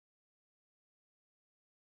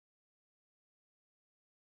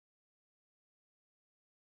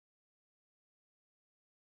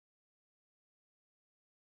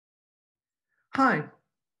Hi,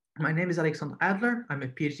 my name is Alexandre Adler. I'm a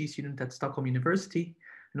PhD student at Stockholm University,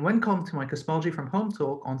 and welcome to my Cosmology from Home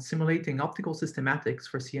talk on simulating optical systematics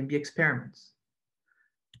for CMB experiments.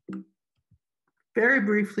 Very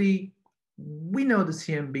briefly, we know the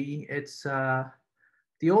CMB. It's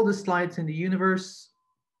the oldest light in the universe,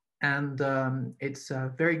 and it's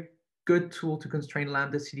a very good tool to constrain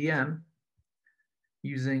lambda CDM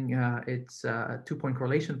using its two-point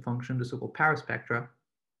correlation function, the so-called power spectra.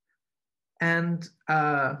 And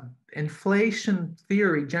inflation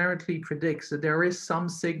theory generally predicts that there is some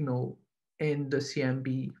signal in the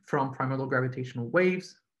CMB from primordial gravitational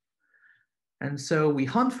waves. And so we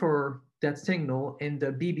hunt for that signal in the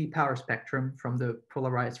BB power spectrum from the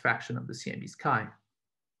polarized fraction of the CMB sky.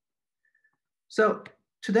 So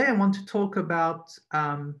today I want to talk about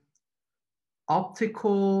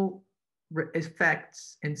optical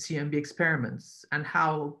effects in CMB experiments and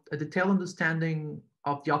how a detailed understanding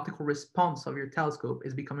of the optical response of your telescope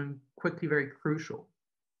is becoming quickly very crucial.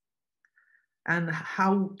 And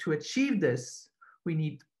how to achieve this, we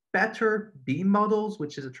need better beam models,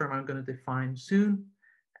 which is a term I'm going to define soon,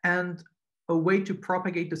 and a way to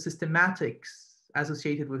propagate the systematics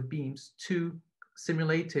associated with beams to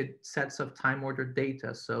simulated sets of time-ordered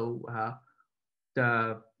data. So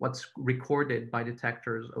what's recorded by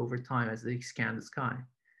detectors over time as they scan the sky,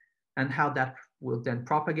 and how that will then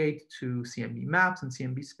propagate to CMB maps and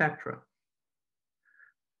CMB spectra.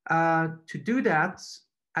 To do that,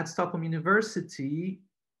 at Stockholm University,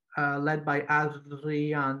 led by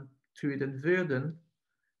Adrian Truiden-Würden,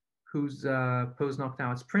 who's a postdoc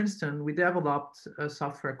now at Princeton, we developed a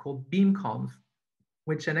software called Beamconv,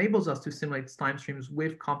 which enables us to simulate time streams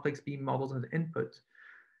with complex beam models as input.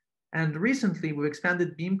 And recently, we've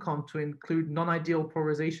expanded Beamconv to include non-ideal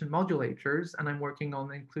polarization modulators, and I'm working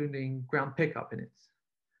on including ground pickup in it.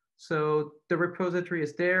 So the repository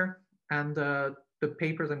is there, and the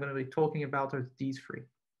papers I'm going to be talking about are these three.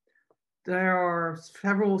 There are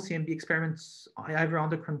several CMB experiments either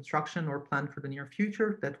under construction or planned for the near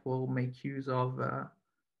future that will make use of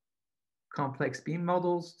complex beam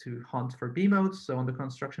models to hunt for beam modes. So under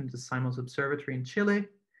construction is the Simons Observatory in Chile.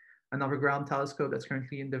 Another ground telescope that's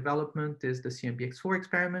currently in development is the CMB-X4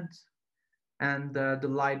 experiment and the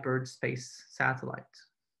Lightbird space satellite.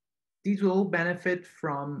 These will benefit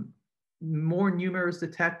from more numerous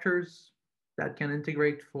detectors that can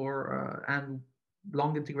integrate for and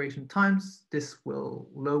long integration times. This will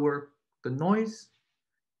lower the noise.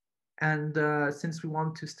 And since we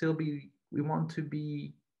want to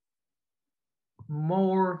be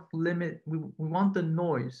more limit, we want the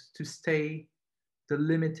noise to stay the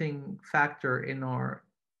limiting factor in our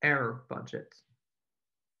error budget.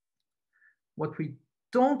 What we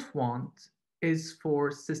don't want is for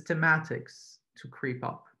systematics to creep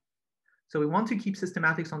up. So we want to keep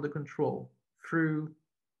systematics under control. Through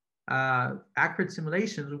accurate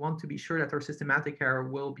simulations, we want to be sure that our systematic error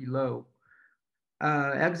will be low.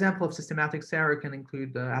 Example of systematics error can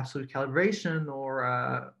include absolute calibration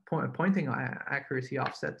or pointing accuracy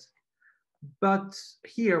offsets. But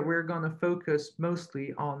here we're going to focus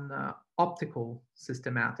mostly on optical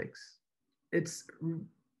systematics. It's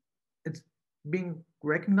being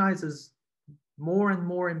recognized as more and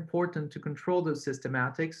more important to control those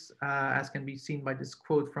systematics, as can be seen by this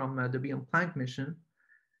quote from the Beamconv mission,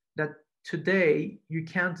 that today you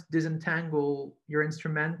can't disentangle your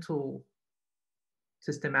instrumental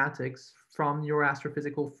systematics from your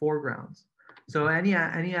astrophysical foregrounds. So any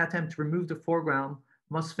attempt to remove the foreground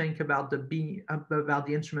must think about the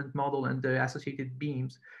instrument model and the associated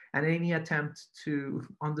beams. And any attempt to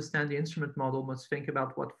understand the instrument model must think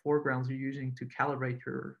about what foregrounds you're using to calibrate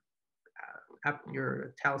your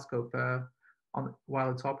telescope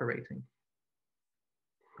while it's operating.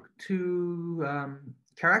 To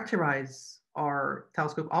characterize our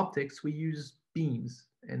telescope optics, we use beams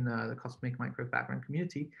in the cosmic microwave background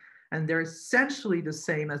community, and they're essentially the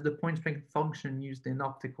same as the point strength function used in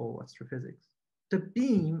optical astrophysics. The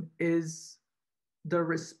beam is the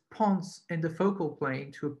response in the focal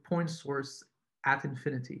plane to a point source at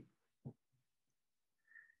infinity.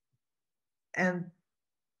 And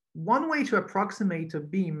one way to approximate a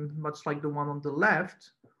beam, much like the one on the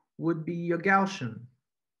left, would be a Gaussian.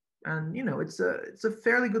 And it's a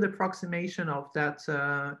fairly good approximation of that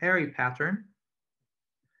Airy pattern.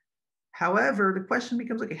 However, the question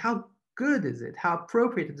becomes, okay, how good is it? How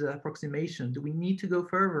appropriate is that approximation? Do we need to go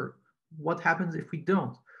further? What happens if we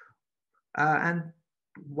don't? And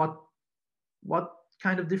what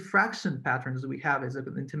kind of diffraction patterns do we have is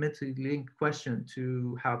an intimately linked question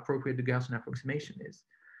to how appropriate the Gaussian approximation is.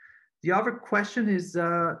 The other question is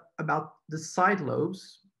about the side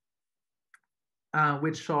lobes,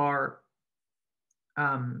 which are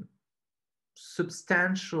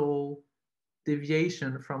substantial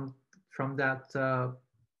deviation from that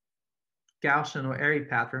Gaussian or Airy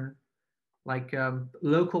pattern, like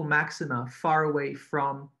local maxima far away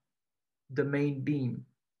from the main beam.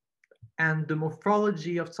 And the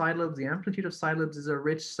morphology of sidelobes, the amplitude of sidelobes, is a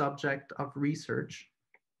rich subject of research.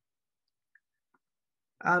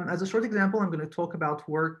 As a short example, I'm going to talk about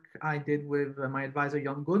work I did with my advisor,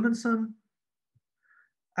 Jan Gudmundsson.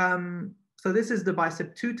 So this is the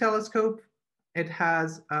BICEP 2 telescope. It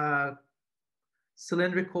has a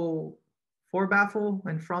cylindrical forebaffle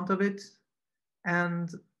in front of it,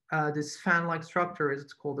 and this fan-like structure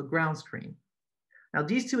is called a ground screen. Now,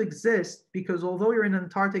 these two exist because although you're in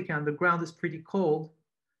Antarctica and the ground is pretty cold,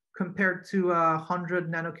 compared to a 100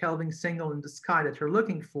 nanokelvin signal in the sky that you're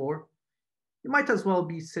looking for, you might as well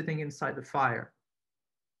be sitting inside the fire.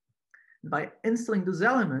 By installing those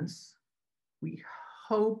elements, we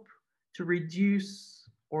hope to reduce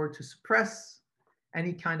or to suppress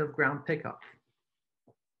any kind of ground pickup.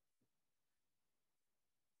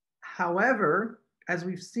 However, as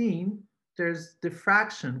we've seen, there's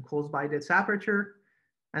diffraction caused by this aperture,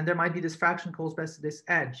 and there might be diffraction caused by this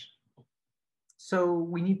edge. So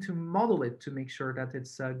we need to model it to make sure that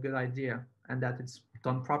it's a good idea and that it's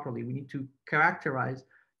done properly. We need to characterize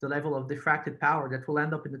the level of diffracted power that will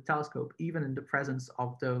end up in the telescope, even in the presence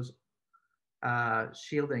of those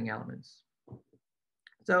shielding elements.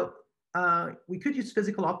 So we could use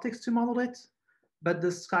physical optics to model it, but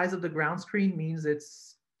the size of the ground screen means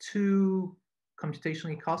it's too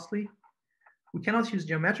computationally costly. We cannot use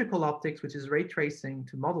geometrical optics, which is ray tracing,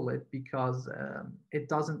 to model it because it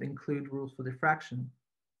doesn't include rules for diffraction.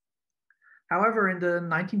 However, in the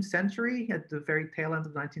 19th century, at the very tail end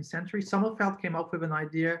of the 19th century, Sommerfeld came up with an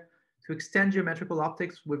idea to extend geometrical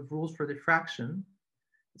optics with rules for diffraction.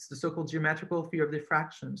 It's the so-called geometrical theory of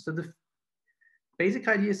diffraction. So the basic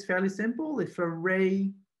idea is fairly simple. If a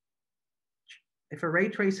ray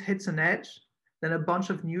trace hits an edge, then a bunch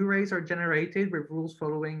of new rays are generated with rules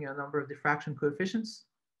following a number of diffraction coefficients.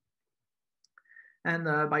 And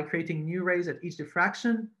by creating new rays at each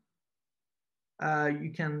diffraction,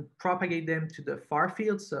 you can propagate them to the far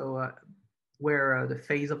field, so where the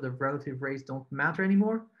phase of the relative rays don't matter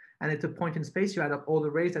anymore. And at a point in space, you add up all the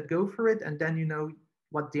rays that go for it, and then you know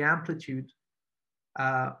what the amplitude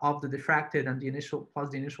of the diffracted and the initial plus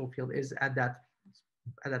the initial field is at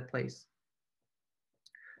that place.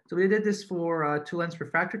 So we did this for a two-lens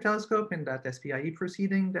refractor telescope in that SPIE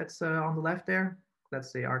proceeding that's on the left there.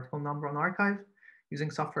 That's the article number on arXiv,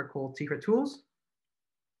 using software called Secret Tools.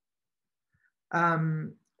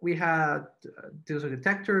 We had those are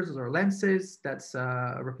detectors, those are lenses. That's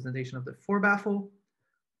a representation of the forebaffle.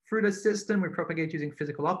 Through the system, we propagate using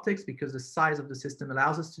physical optics because the size of the system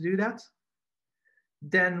allows us to do that.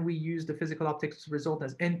 Then we use the physical optics result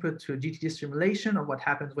as input to a GTD simulation of what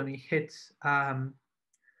happens when we hit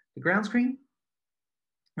the ground screen.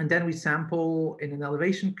 And then we sample in an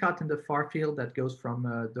elevation cut in the far field that goes from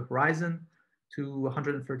the horizon to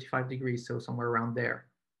 135 degrees, so somewhere around there.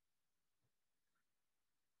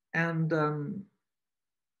 And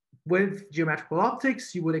with geometrical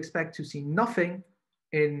optics, you would expect to see nothing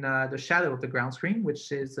in the shadow of the ground screen,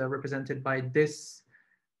 which is represented by this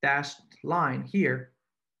dashed line here.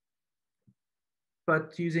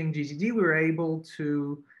 But using GTD, we were able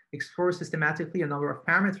to explore systematically a number of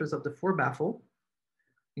parameters of the forebaffle,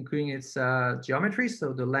 including its geometry,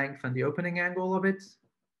 so the length and the opening angle of it.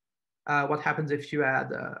 What happens if you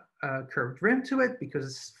add a curved rim to it,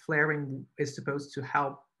 because flaring is supposed to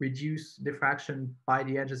help reduce diffraction by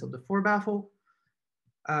the edges of the forebaffle.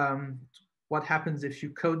 What happens if you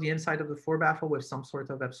coat the inside of the forebaffle with some sort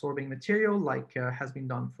of absorbing material, like has been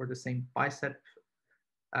done for the same BICEP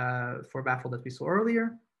forebaffle that we saw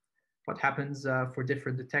earlier? What happens for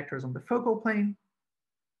different detectors on the focal plane?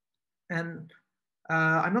 And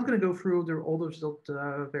I'm not going to go through all those results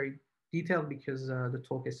very detailed because the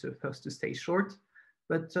talk is supposed to stay short.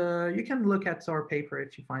 But you can look at our paper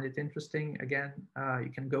if you find it interesting. Again,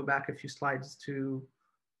 you can go back a few slides to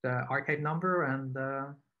the arXiv number and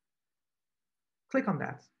click on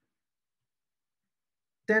that.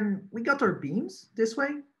 Then we got our beams this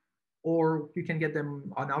way, or you can get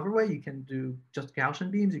them another way. You can do just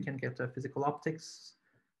Gaussian beams. You can get physical optics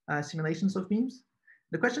simulations of beams.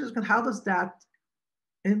 The question is, how does that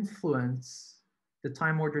influence the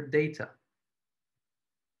time-ordered data?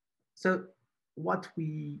 So what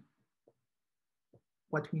we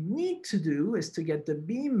need to do is to get the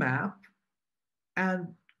beam map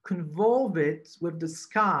and convolve it with the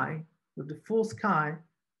sky, with the full sky,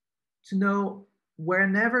 to know where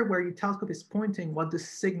your telescope is pointing, what the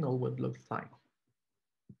signal would look like.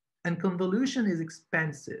 And convolution is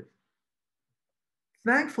expensive.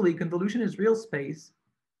 Thankfully, convolution in real space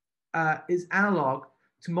is analog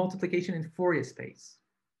to multiplication in Fourier space.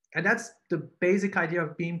 And that's the basic idea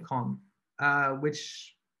of Beamconv,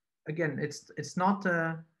 which, again, it's not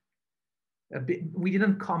we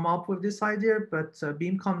didn't come up with this idea, but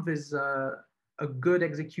Beamconv is a good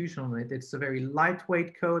execution on it. It's a very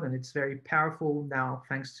lightweight code, and it's very powerful now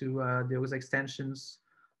thanks to those extensions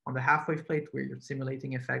on the half-wave plate where you're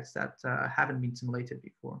simulating effects that haven't been simulated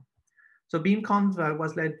before. So Beamconv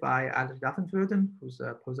was led by Alexandre Adler, who's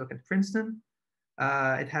a postdoc at Princeton.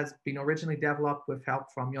 It has been originally developed with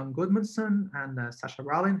help from Jan Gudmundsson and Sasha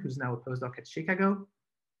Rallin, who's now a postdoc at Chicago.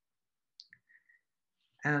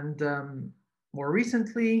 And more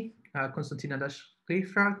recently, Konstantin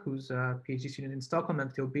Adashrifa, who's a PhD student in Stockholm,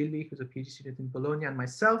 and Theo Bilby, who's a PhD student in Bologna, and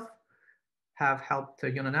myself have helped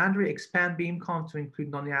Jon and Andre expand Beamconv to include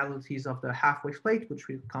non-idealities of the half-wave plate, which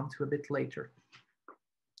we'll come to a bit later.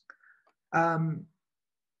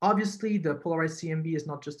 Obviously, the polarized CMB is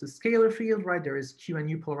not just a scalar field, right? There is Q and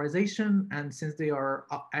U polarization, and since they are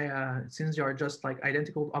just like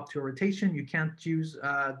identical up to a rotation, you can't use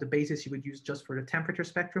the basis you would use just for the temperature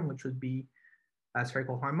spectrum, which would be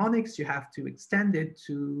spherical harmonics. You have to extend it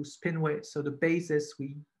to spin weight. So the basis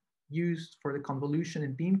we used for the convolution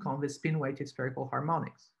in Beamconv is spin weighted spherical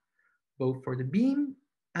harmonics, both for the beam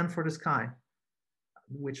and for the sky,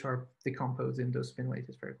 which are decomposed in those spin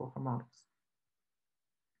weighted spherical harmonics.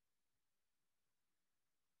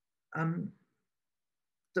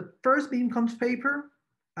 The first Beamconv paper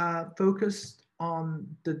focused on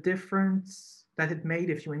the difference that it made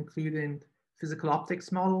if you included physical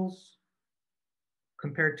optics models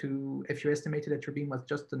compared to if you estimated that your beam was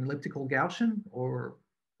just an elliptical Gaussian or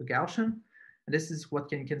a Gaussian. And this is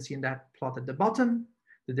what you can see in that plot at the bottom,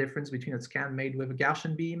 the difference between a scan made with a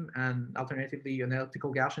Gaussian beam and alternatively an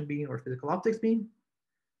elliptical Gaussian beam or physical optics beam.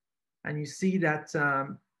 And you see that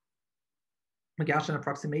a Gaussian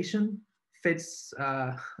approximation fits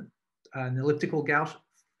an elliptical Gaussian,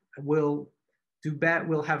 will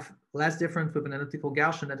have less difference with an elliptical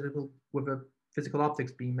Gaussian than it will with a physical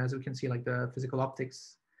optics beam. As we can see, like the physical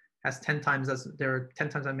optics has 10 times there are 10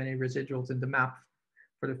 times as many residuals in the map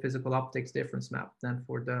for the physical optics difference map than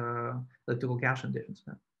for the elliptical Gaussian difference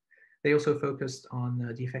map. They also focused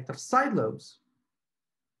on the effect of side lobes,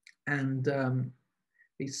 and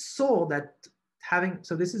they saw that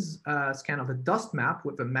so this is a scan of a dust map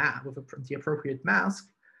with the appropriate mask,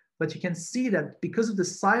 but you can see that because of the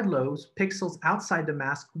side lobes, pixels outside the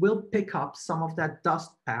mask will pick up some of that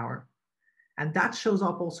dust power. And that shows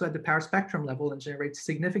up also at the power spectrum level and generates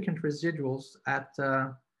significant residuals at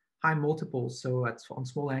high multiples, so on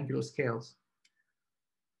small angular scales.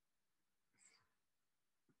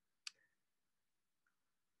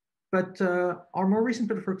 But our more recent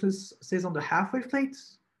paper focuses on the half-wave plate.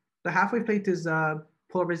 The half-wave plate is a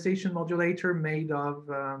polarization modulator made of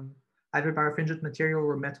either birefringent material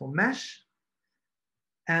or metal mesh.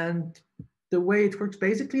 And the way it works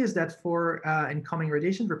basically is that for incoming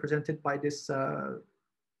radiation represented by this 4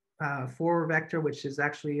 vector, which is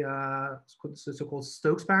actually the so-called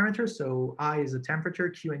Stokes parameter. So I is the temperature,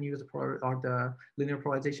 Q and U is the linear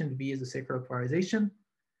polarization, V is the sacral polarization.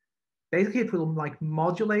 Basically, it will like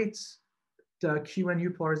modulate the Q and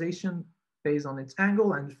U polarization based on its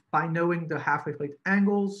angle, and by knowing the half-wave plate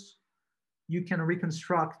angles, you can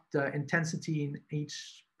reconstruct the intensity in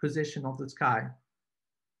each position of the sky.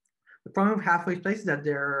 The problem with half-wave plates is that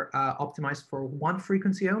they're optimized for one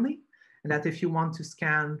frequency only, and that if you want to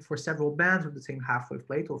scan for several bands with the same half-wave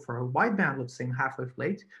plate or for a wide band with the same half-wave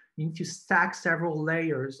plate, you need to stack several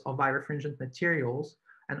layers of birefringent materials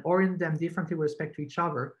and orient them differently with respect to each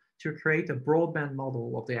other to create a broadband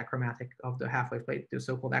model of the achromatic of the half-wave plate, the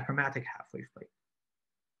so-called achromatic half-wave plate.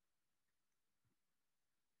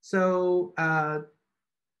 So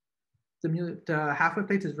the half-wave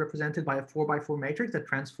plate is represented by a 4x4 matrix that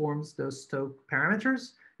transforms those Stokes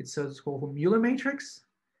parameters. It's called a Mueller matrix.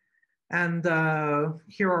 And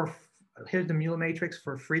here's the Mueller matrix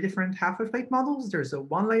for 3 different half-wave plate models. There's a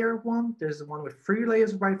 1-layer one, there's one with 3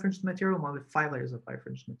 layers of birefringent material, and one with 5 layers of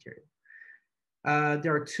birefringent material.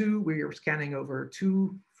 There are 2, we are scanning over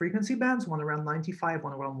 2 frequency bands, one around 95,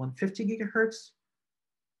 one around 150 gigahertz.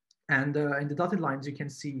 And in the dotted lines, you can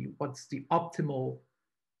see what's the optimal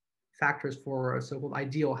factors for a so-called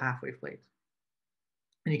ideal half-wave plate.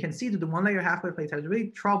 And you can see that the 1-layer half-wave plate has really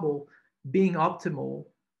trouble being optimal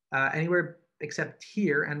anywhere except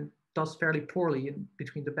here, and does fairly poorly in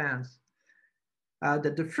between the bands.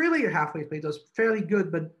 That the 3-layer half-wave plate does fairly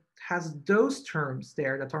good, but has those terms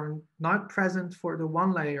there that are not present for the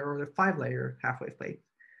 1-layer or the 5-layer half-wave plate.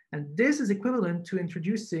 And this is equivalent to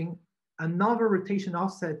introducing another rotation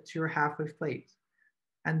offset to your half-wave plate.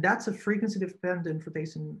 And that's a frequency-dependent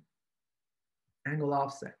rotation angle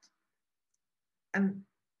offset. And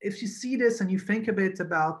if you see this and you think a bit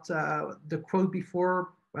about the quote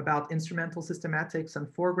before about instrumental systematics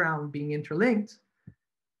and foreground being interlinked,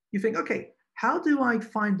 you think, okay, how do I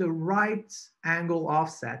find the right angle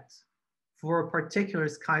offset for a particular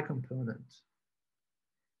sky component?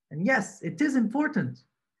 And yes, it is important,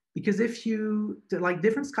 because if you, like,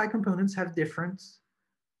 different sky components have different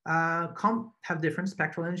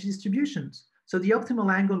spectral energy distributions. So the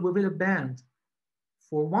optimal angle within a band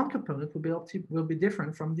for one component will be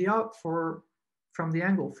different from the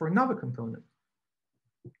angle for another component.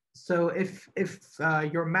 So if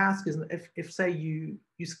your mask is, if say you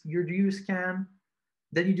do scan,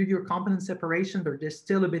 then you do your component separation, but there's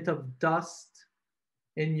still a bit of dust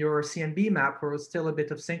in your CMB map, or still a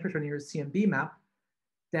bit of synchrotron in your CMB map,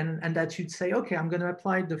 then, and that you'd say, okay, I'm going to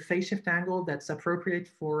apply the phase shift angle that's appropriate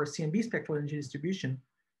for CMB spectral energy distribution,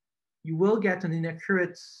 you will get an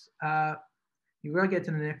inaccurate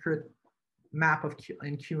map of Q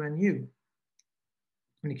and U,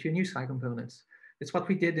 in the Q and U sky components. It's what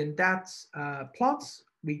we did in that plot.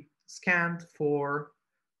 We scanned for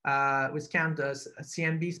a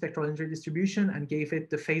CMB spectral energy distribution and gave it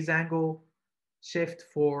the phase angle shift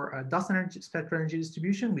for dust energy spectral energy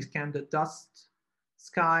distribution. We scanned the dust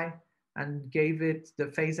sky and gave it the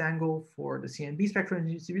phase angle for the CMB spectral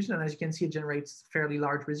energy distribution. And as you can see, it generates fairly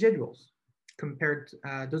large residuals compared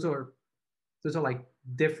to, those are like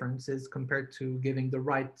differences compared to giving the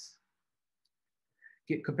right,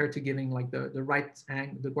 like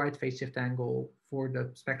the right phase shift angle for the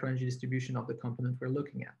spectral energy distribution of the component we're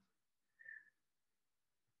looking at.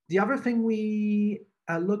 The other thing we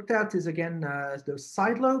looked at is, again, the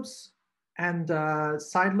side lobes, and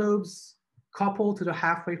side lobes coupled to the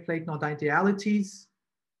half-wave plate non-idealities.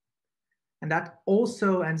 And that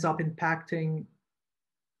also ends up impacting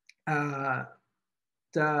the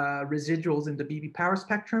residuals in the BB power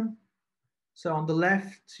spectrum. So on the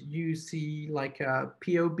left, you see like a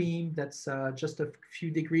PO beam that's just a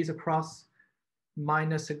few degrees across,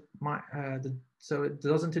 minus, so it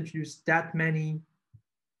doesn't introduce that many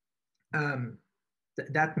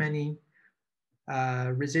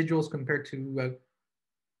residuals compared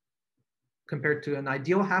to an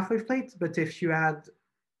ideal half-wave plate. But if you add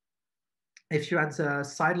a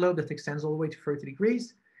side lobe that extends all the way to 30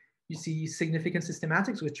 degrees, you see significant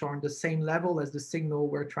systematics which are on the same level as the signal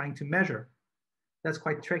we're trying to measure. That's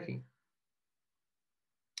quite tricky.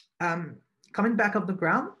 Coming back up the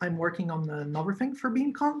ground, I'm working on another thing for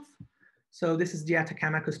Beamconv. So this is the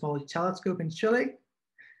Atacama Cosmology telescope in Chile.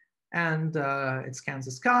 And it scans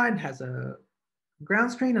the sky, it has a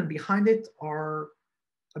ground screen, and behind it are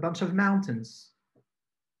a bunch of mountains.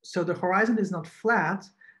 So the horizon is not flat,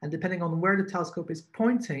 and depending on where the telescope is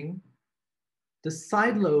pointing, the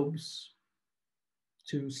side lobes,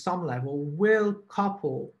 to some level, will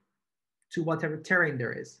couple to whatever terrain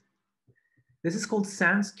there is. This is called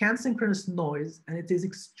scan-synchronous noise, and it is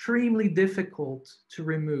extremely difficult to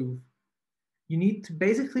remove. You need to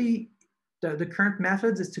basically, the current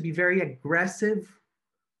methods is to be very aggressive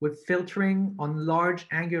with filtering on large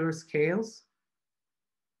angular scales,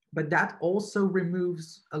 but that also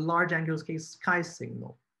removes a large angular scale sky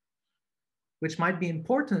signal, which might be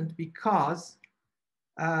important because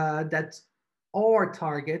that our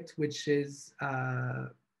target, which is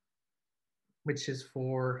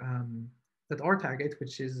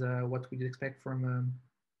what we'd expect from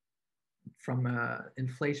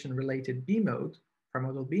inflation-related B mode,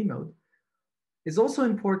 primordial B mode, is also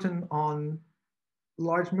important on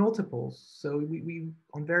large multiples. So we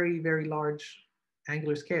on very, very large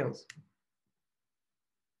angular scales.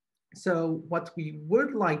 So what we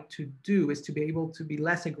would like to do is to be able to be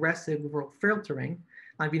less aggressive with our filtering.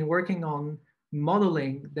 I've been working on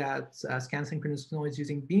modeling that scan-synchronous noise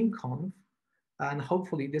using Beamconv, and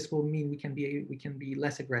hopefully this will mean we can be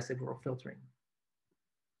less aggressive with our filtering.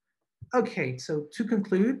 Okay, so to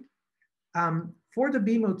conclude, for the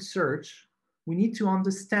B mode search, we need to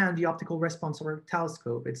understand the optical response of our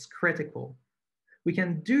telescope. It's critical. We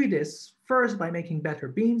can do this first by making better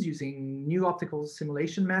beams using new optical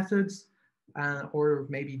simulation methods, or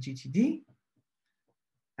maybe GTD,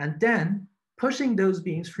 and then pushing those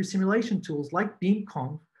beams through simulation tools like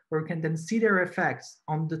Beamconv, where we can then see their effects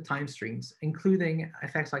on the time streams, including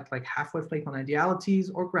effects like half-wave plate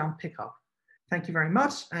non-idealities or ground pickup. Thank you very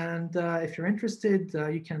much. And if you're interested,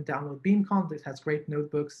 you can download Beamconv. It has great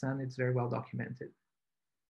notebooks and it's very well documented.